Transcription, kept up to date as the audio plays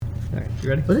You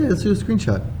ready? But yeah, let's do a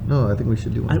screenshot. No, I think we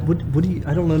should do one.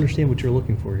 I don't understand what you're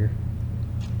looking for here.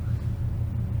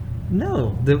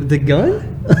 No, the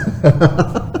gun?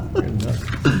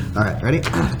 All right, ready?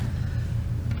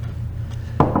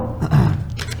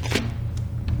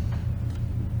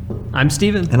 I'm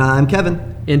Steven. And I'm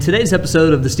Kevin. In today's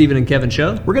episode of the Steven and Kevin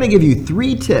Show, we're going to give you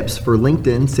 3 tips for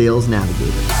LinkedIn Sales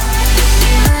Navigator.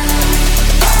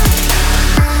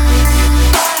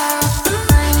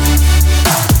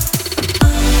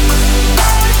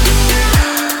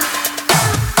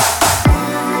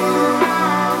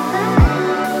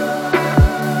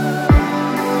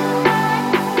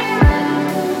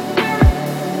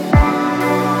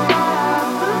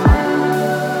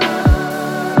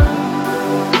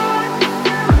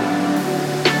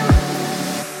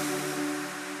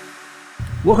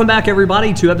 Welcome back,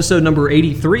 everybody, to episode number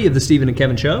 83 of the Steven and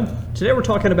Kevin Show. Today we're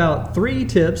talking about 3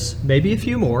 tips, maybe a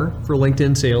few more, for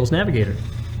LinkedIn Sales Navigator.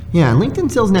 Yeah,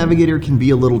 LinkedIn Sales Navigator can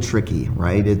be a little tricky,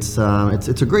 right? It's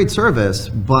a great service,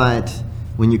 but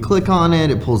when you click on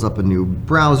it, it pulls up a new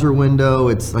browser window.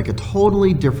 It's like a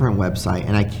totally different website,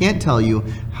 and I can't tell you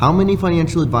how many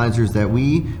financial advisors that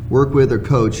we work with or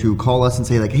coach who call us and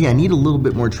say, like, hey, I need a little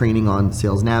bit more training on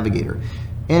Sales Navigator.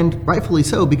 And rightfully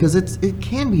so, because it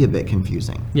can be a bit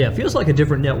confusing. Yeah, it feels like a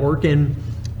different network. And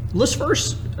let's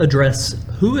first address,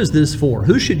 who is this for?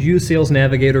 Who should use Sales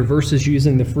Navigator versus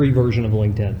using the free version of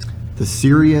LinkedIn? The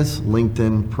serious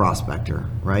LinkedIn prospector,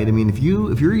 right? I mean, if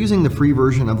you're using the free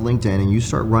version of LinkedIn and you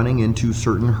start running into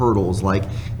certain hurdles like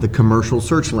the commercial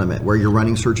search limit, where you're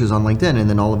running searches on LinkedIn and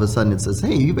then all of a sudden it says,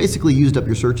 hey, you basically used up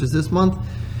your searches this month,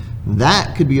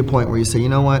 that could be a point where you say, you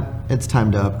know what, it's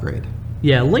time to upgrade.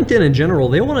 Yeah, LinkedIn in general,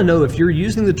 they want to know if you're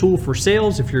using the tool for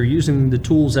sales, if you're using the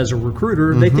tools as a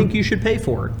recruiter, they think you should pay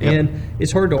for it. Yep. And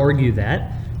it's hard to argue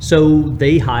that. So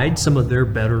they hide some of their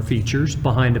better features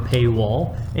behind a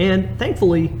paywall. And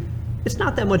thankfully, it's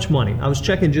not that much money. I was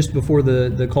checking just before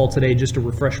the call today just to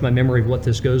refresh my memory of what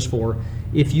this goes for.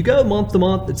 If you go month to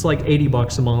month, it's like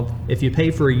 $80 a month. If you pay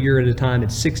for a year at a time,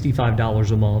 it's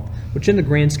 $65 a month, which in the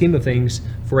grand scheme of things,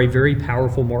 for a very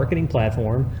powerful marketing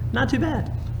platform, not too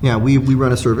bad. Yeah, we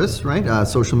run a service, right?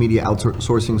 Social media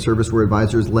outsourcing service where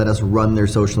advisors let us run their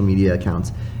social media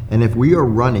accounts. And if we are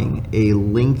running a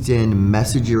LinkedIn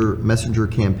messenger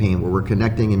campaign where we're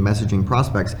connecting and messaging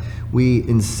prospects, we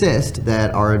insist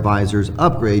that our advisors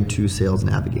upgrade to Sales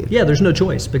Navigator. Yeah, there's no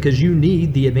choice because you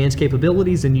need the advanced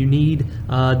capabilities and you need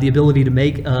the ability to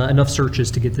make enough searches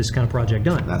to get this kind of project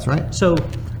done. That's right. So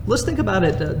let's think about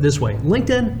it this way.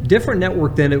 LinkedIn, different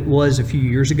network than it was a few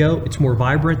years ago. It's more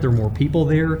vibrant. There are more people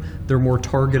there. They're more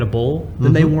targetable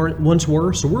than they once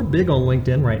were. So we're big on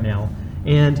LinkedIn right now.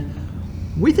 And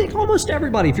we think almost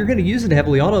everybody, if you're going to use it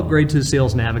heavily, ought to upgrade to the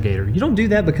Sales Navigator. You don't do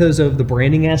that because of the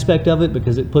branding aspect of it,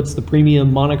 because it puts the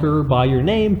premium moniker by your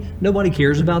name. Nobody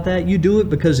cares about that. You do it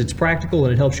because it's practical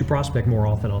and it helps you prospect more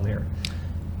often on there.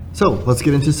 So let's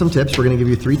get into some tips. We're going to give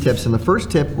you 3 tips. And the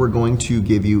first tip we're going to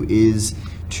give you is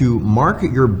to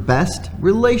market your best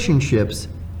relationships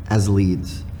as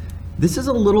leads. This is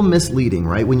a little misleading,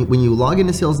 right? When you log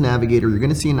into Sales Navigator, you're going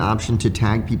to see an option to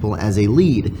tag people as a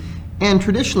lead. And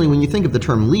traditionally, when you think of the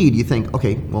term lead, you think,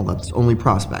 okay, well, that's only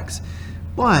prospects.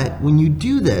 But when you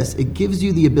do this, it gives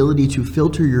you the ability to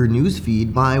filter your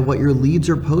newsfeed by what your leads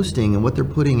are posting and what they're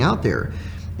putting out there.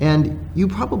 And you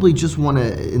probably just want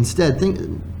to instead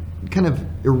kind of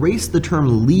erase the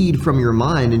term lead from your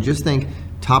mind and just think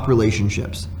top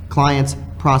relationships, clients,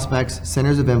 prospects,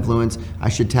 centers of influence. I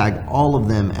should tag all of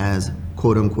them as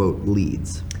quote unquote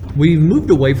leads. We've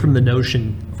moved away from the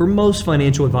notion for most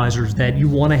financial advisors that you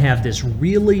want to have this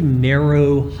really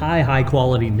narrow, high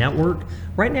quality network.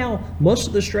 Right now, most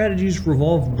of the strategies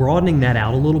revolve broadening that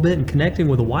out a little bit and connecting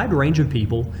with a wide range of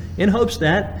people in hopes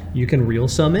that you can reel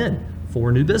some in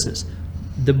for new business.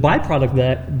 The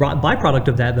byproduct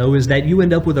of that, though, is that you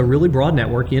end up with a really broad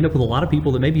network. You end up with a lot of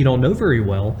people that maybe you don't know very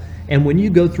well. And when you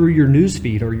go through your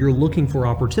newsfeed or you're looking for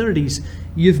opportunities,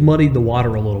 you've muddied the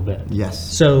water a little bit.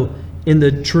 Yes. So in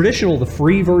the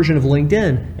free version of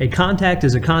LinkedIn, a contact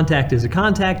is a contact is a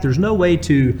contact. There's no way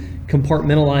to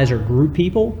compartmentalize or group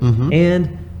people.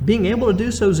 And being able to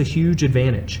do so is a huge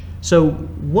advantage. So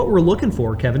what we're looking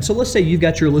for, Kevin, so let's say you've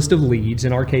got your list of leads,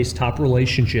 in our case, top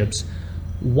relationships.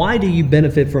 Why do you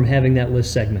benefit from having that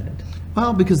list segmented?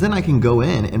 Well, because then I can go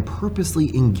in and purposely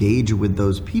engage with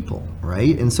those people,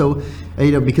 right? And so,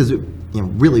 because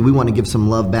really we want to give some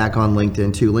love back on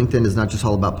LinkedIn too. LinkedIn is not just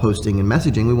all about posting and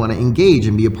messaging. We want to engage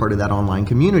and be a part of that online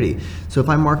community. So if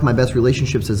I mark my best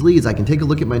relationships as leads, I can take a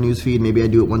look at my newsfeed. Maybe I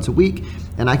do it once a week,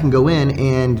 and I can go in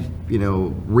and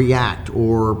react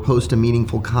or post a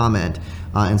meaningful comment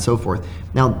and so forth.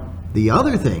 Now, The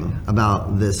other thing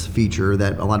about this feature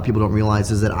that a lot of people don't realize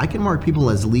is that I can mark people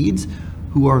as leads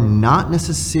who are not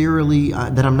necessarily,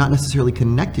 that I'm not necessarily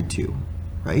connected to,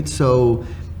 right? So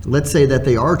let's say that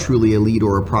they are truly a lead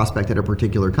or a prospect at a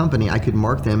particular company. I could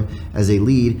mark them as a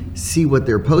lead, see what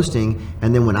they're posting,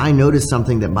 and then when I notice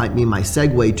something that might be my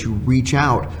segue to reach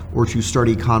out or to start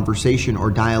a conversation or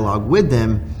dialogue with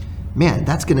them, man,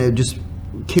 that's gonna just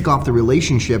kick off the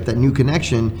relationship, that new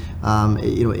connection,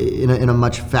 in a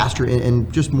much faster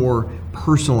and just more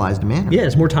personalized manner. Yeah,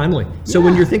 it's more timely. So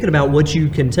when you're thinking about what you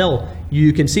can tell,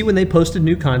 you can see when they posted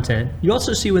new content. You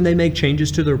also see when they make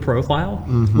changes to their profile,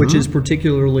 which is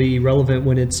particularly relevant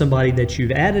when it's somebody that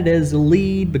you've added as a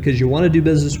lead because you want to do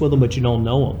business with them, but you don't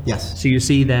know them. Yes. So you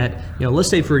see that, let's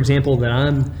say, for example, that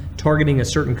I'm targeting a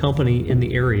certain company in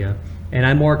the area, and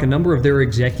I mark a number of their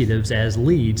executives as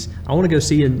leads. I want to go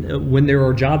see when there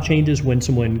are job changes, when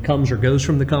someone comes or goes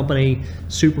from the company.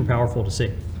 Super powerful to see.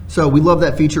 So we love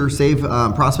that feature, save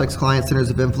prospects, clients, centers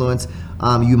of influence.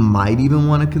 You might even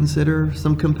want to consider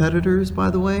some competitors, by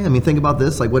the way. I mean, think about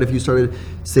this. Like, what if you started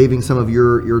saving some of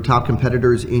your top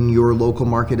competitors in your local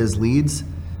market as leads?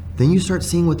 Then you start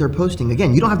seeing what they're posting.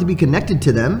 Again, you don't have to be connected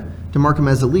to them to mark them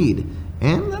as a lead.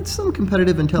 And that's some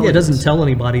competitive intelligence. Yeah, it doesn't tell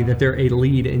anybody that they're a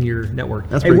lead in your network.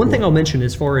 That's one cool. thing I'll mention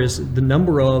as far as the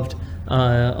number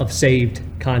of saved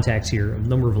contacts here, the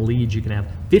number of leads you can have,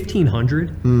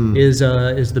 1,500 is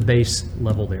the base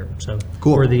level there. So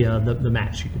cool. Or the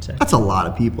max, you could say. That's a lot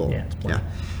of people. Yeah, it's plenty.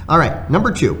 All right,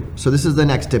 number 2. So this is the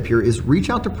next tip here, is reach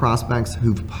out to prospects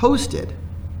who've posted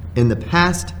in the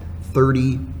past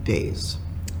 30 days.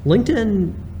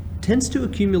 LinkedIn tends to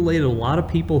accumulate a lot of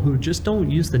people who just don't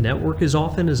use the network as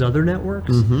often as other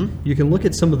networks. You can look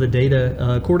at some of the data.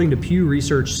 According to Pew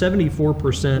Research,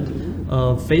 74%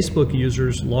 of Facebook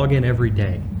users log in every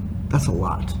day. That's a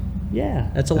lot.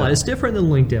 Yeah, that's a lot. It's different than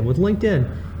LinkedIn. With LinkedIn,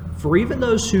 for even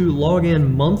those who log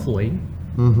in monthly,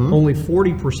 only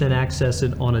 40% access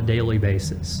it on a daily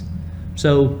basis.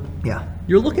 So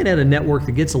you're looking at a network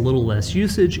that gets a little less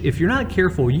usage. If you're not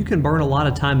careful, you can burn a lot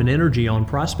of time and energy on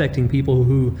prospecting people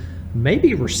who may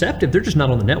be receptive. They're just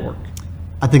not on the network.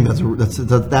 I think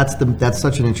that's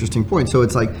such an interesting point. So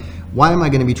it's like, why am I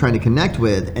going to be trying to connect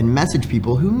with and message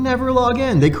people who never log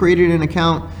in? They created an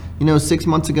account, 6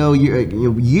 months ago,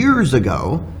 years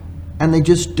ago, and they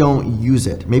just don't use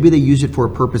it. Maybe they used it for a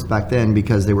purpose back then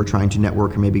because they were trying to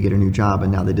network or maybe get a new job,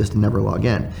 and now they just never log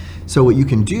in. So what you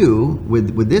can do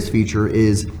with this feature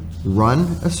is run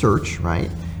a search, right?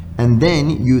 And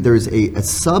then there's a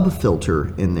sub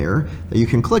filter in there that you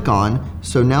can click on.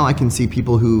 So now I can see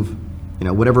people who've,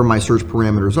 whatever my search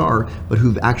parameters are, but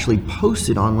who've actually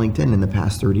posted on LinkedIn in the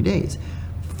past 30 days.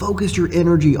 Focus your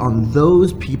energy on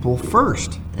those people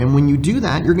first. And when you do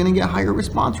that, you're going to get higher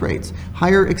response rates,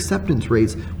 higher acceptance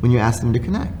rates when you ask them to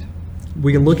connect.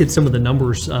 We can look at some of the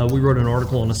numbers. We wrote an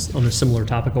article on a similar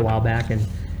topic a while back, and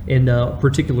in a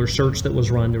particular search that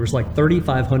was run, there was like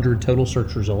 3,500 total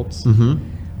search results.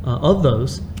 Of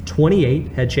those, 28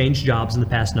 had changed jobs in the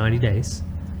past 90 days.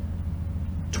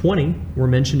 20 were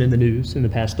mentioned in the news in the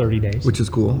past 30 days. Which is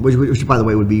cool. Which, by the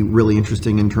way, would be really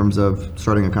interesting in terms of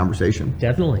starting a conversation.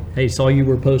 Definitely. Hey, saw you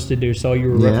were posted or saw you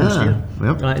were referenced here.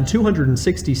 Yep. And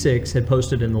 266 had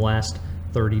posted in the last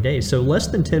 30 days. So less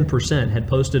than 10% had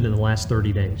posted in the last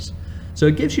 30 days. So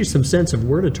it gives you some sense of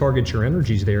where to target your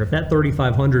energies there. If that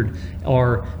 3,500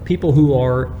 are people who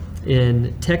are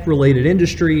in tech-related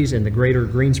industries in the greater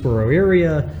Greensboro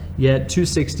area, yet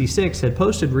 266 had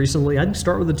posted recently, I'd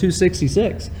start with the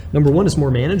 266. Number one, it's more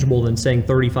manageable than saying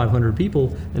 3,500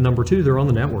 people, and number two, they're on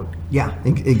the network. Yeah,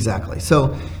 exactly.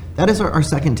 So that is our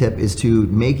second tip, is to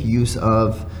make use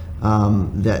of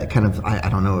that kind of, I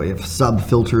don't know, if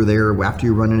sub-filter there after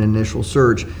you run an initial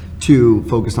search to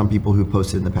focus on people who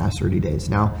posted in the past 30 days.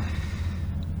 Now,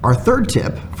 our third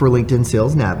tip for LinkedIn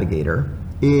Sales Navigator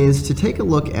is to take a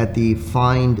look at the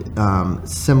find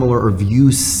similar or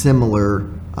view similar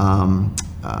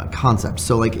concepts.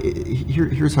 So like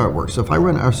here's how it works. So if I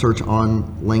run a search on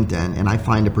LinkedIn and I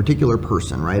find a particular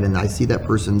person, right, and I see that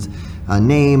person's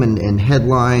name and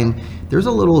headline, there's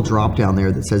a little drop down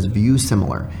there that says view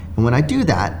similar. And when I do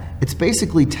that, it's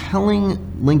basically telling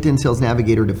LinkedIn Sales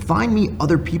Navigator to find me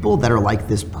other people that are like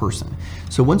this person.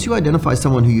 So once you identify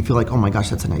someone who you feel like, oh my gosh,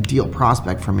 that's an ideal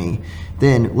prospect for me,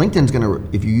 then LinkedIn's gonna,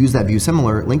 if you use that view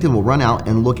similar, LinkedIn will run out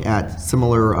and look at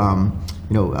similar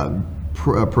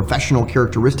professional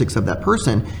characteristics of that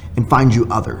person and find you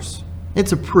others.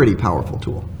 It's a pretty powerful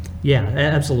tool. Yeah,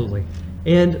 absolutely.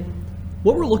 And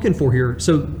what we're looking for here,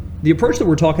 so The approach that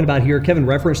we're talking about here, Kevin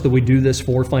referenced that we do this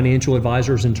for financial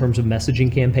advisors in terms of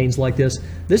messaging campaigns like this.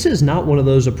 This is not one of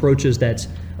those approaches that's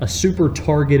a super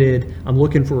targeted, I'm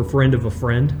looking for a friend of a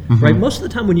friend, right? Most of the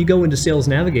time when you go into Sales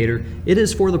Navigator, it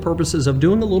is for the purposes of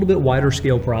doing a little bit wider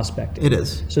scale prospecting. It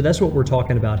is. So that's what we're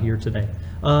talking about here today.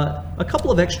 A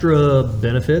couple of extra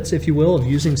benefits, if you will, of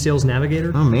using Sales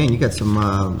Navigator. Oh man, you got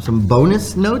some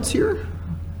bonus notes here?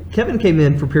 Kevin came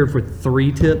in prepared for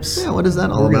 3 tips. Yeah, what is that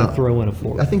all We're about? going to throw in a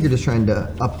 4th. I think you're just trying to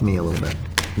up me a little bit.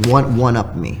 One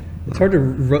up me. It's hard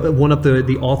to one up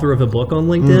the author of a book on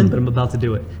LinkedIn, but I'm about to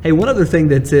do it. Hey, one other thing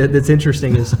that's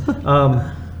interesting is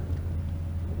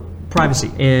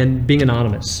privacy and being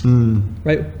anonymous.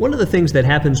 Right. One of the things that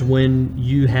happens when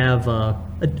you have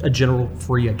a general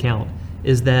free account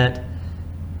is that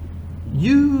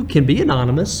you can be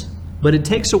anonymous, but it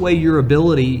takes away your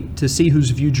ability to see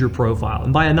who's viewed your profile.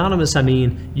 And by anonymous, I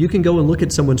mean you can go and look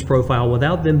at someone's profile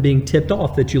without them being tipped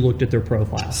off that you looked at their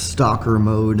profile. Stalker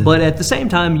mode. But at the same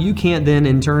time, you can't then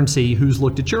in turn see who's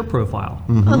looked at your profile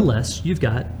unless you've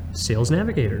got Sales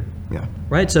Navigator. Yeah.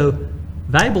 Right? So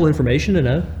valuable information to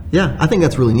know. Yeah, I think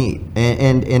that's really neat.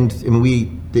 And we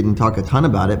didn't talk a ton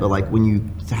about it, but like when you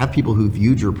have people who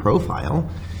viewed your profile,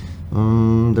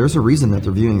 there's a reason that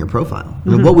they're viewing your profile. I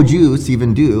mean, what would you,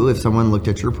 Stephen, do if someone looked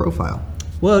at your profile?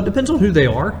 Well, it depends on who they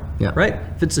are, Yeah. right?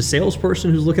 If it's a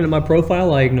salesperson who's looking at my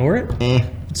profile, I ignore it. If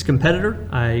it's a competitor,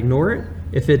 I ignore it.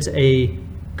 If it's a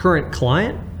current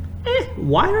client,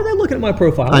 why are they looking at my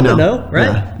profile? I don't know, right?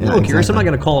 Yeah, I'm a little curious. I'm not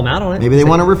going to call them out on it. Maybe they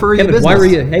want to refer you Kevin, business.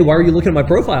 why are you looking at my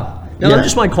profile? No, I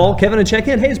just might call Kevin and check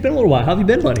in. Hey, it's been a little while. How have you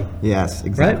been, buddy? Yes,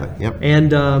 exactly. Right? Yep.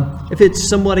 And if it's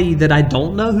somebody that I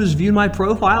don't know who's viewed my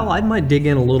profile, I might dig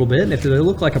in a little bit. And if they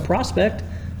look like a prospect,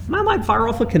 I might fire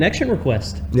off a connection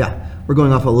request. Yeah, we're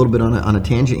going off a little bit on a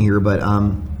tangent here, but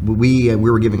we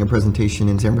were giving a presentation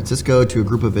in San Francisco to a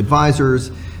group of advisors,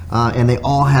 and they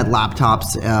all had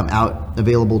laptops out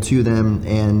available to them,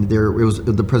 and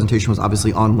the presentation was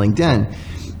obviously on LinkedIn.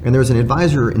 And there was an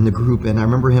advisor in the group, and I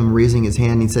remember him raising his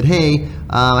hand. And he said, "Hey,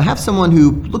 I have someone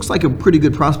who looks like a pretty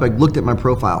good prospect. Looked at my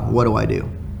profile. What do I do?"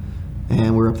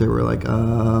 And we're up there. We're like,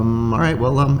 "All right,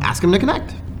 well, ask him to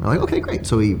connect." We're like, "Okay, great."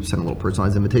 So he sent a little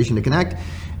personalized invitation to connect.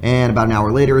 And about an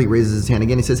hour later, he raises his hand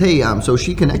again. He says, "Hey, so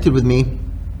she connected with me.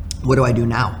 What do I do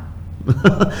now?"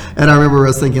 And I remember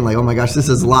us thinking, like, "Oh my gosh, this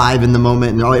is live in the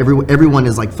moment, and everyone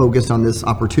is like focused on this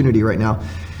opportunity right now."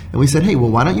 And we said, "Hey, well,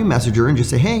 why don't you message her and just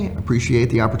say, hey, appreciate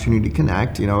the opportunity to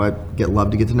connect. You know, love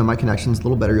to get to know my connections a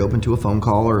little better. You're open to a phone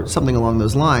call," or something along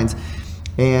those lines.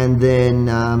 And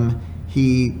then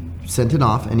he sent it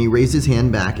off, and he raised his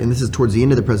hand back, and this is towards the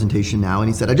end of the presentation now, and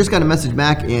he said, "I just got a message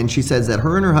back, and she says that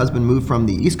her and her husband moved from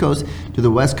the East Coast to the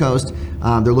West Coast.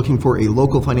 They're looking for a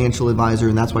local financial advisor,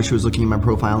 and that's why she was looking at my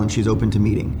profile, and she's open to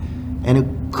meeting." And it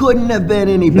couldn't have been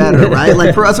any better, right?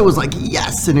 Like for us, it was like,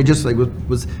 yes, and it just like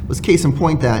was case in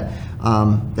point that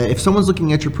if someone's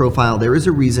looking at your profile, there is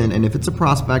a reason, and if it's a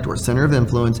prospect or a center of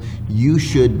influence, you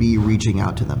should be reaching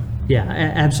out to them. Yeah,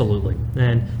 absolutely.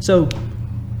 And so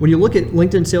when you look at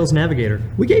LinkedIn Sales Navigator,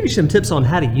 we gave you some tips on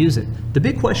how to use it. The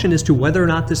big question as to whether or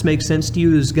not this makes sense to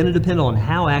you is going to depend on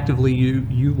how actively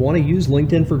you want to use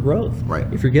LinkedIn for growth. Right.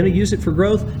 If you're going to use it for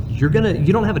growth, you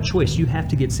don't have a choice. You have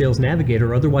to get Sales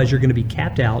Navigator, otherwise you're going to be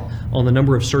capped out on the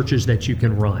number of searches that you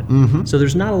can run. So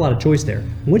there's not a lot of choice there.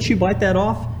 Once you bite that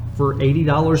off for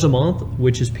 $80 a month,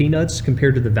 which is peanuts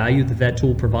compared to the value that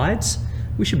tool provides,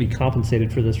 we should be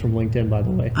compensated for this from LinkedIn, by the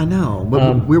way. I know,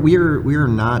 but we're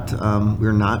not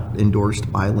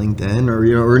endorsed by LinkedIn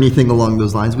or anything along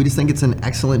those lines. We just think it's an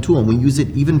excellent tool, and we use it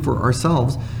even for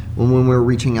ourselves when we're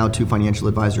reaching out to financial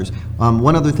advisors.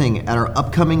 One other thing, at our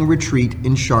upcoming retreat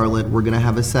in Charlotte, we're going to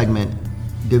have a segment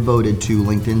devoted to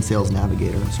LinkedIn Sales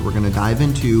Navigator. So we're going to dive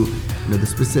into the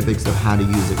specifics of how to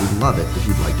use it. We'd love it if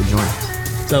you'd like to join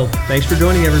us. So thanks for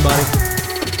joining, everybody.